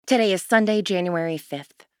Today is Sunday, January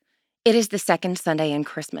 5th. It is the second Sunday in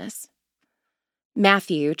Christmas.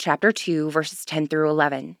 Matthew chapter 2, verses 10 through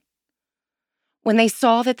 11. When they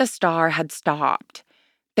saw that the star had stopped,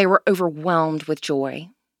 they were overwhelmed with joy.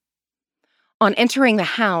 On entering the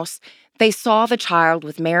house, they saw the child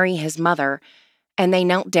with Mary, his mother, and they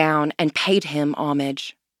knelt down and paid him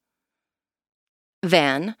homage.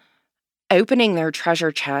 Then, opening their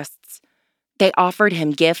treasure chests, they offered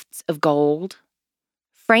him gifts of gold,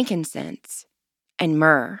 frankincense, and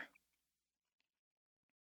myrrh.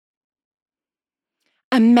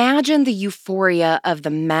 Imagine the euphoria of the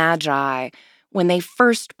Magi when they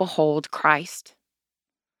first behold Christ.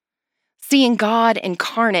 Seeing God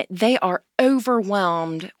incarnate, they are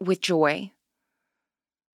overwhelmed with joy.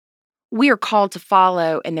 We are called to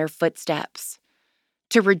follow in their footsteps,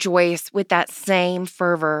 to rejoice with that same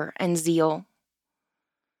fervor and zeal.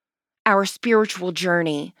 Our spiritual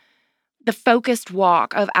journey, the focused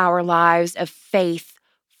walk of our lives of faith,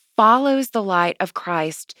 follows the light of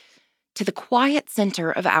Christ to the quiet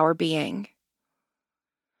center of our being.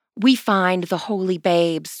 We find the holy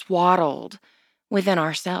babe swaddled within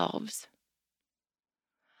ourselves.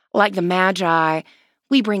 Like the Magi,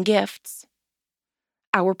 we bring gifts.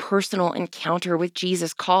 Our personal encounter with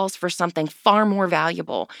Jesus calls for something far more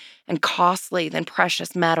valuable and costly than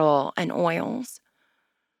precious metal and oils.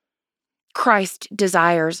 Christ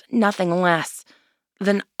desires nothing less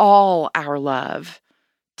than all our love,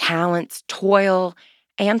 talents, toil,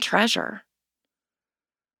 and treasure.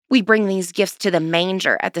 We bring these gifts to the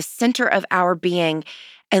manger at the center of our being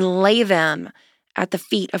and lay them at the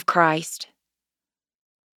feet of Christ.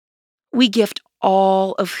 We gift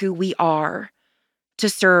all of who we are to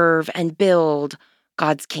serve and build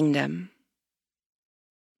God's kingdom.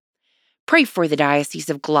 Pray for the Diocese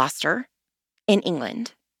of Gloucester in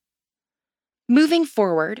England. Moving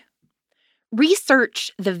forward,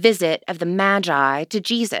 research the visit of the Magi to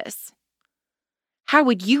Jesus. How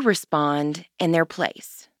would you respond in their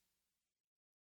place?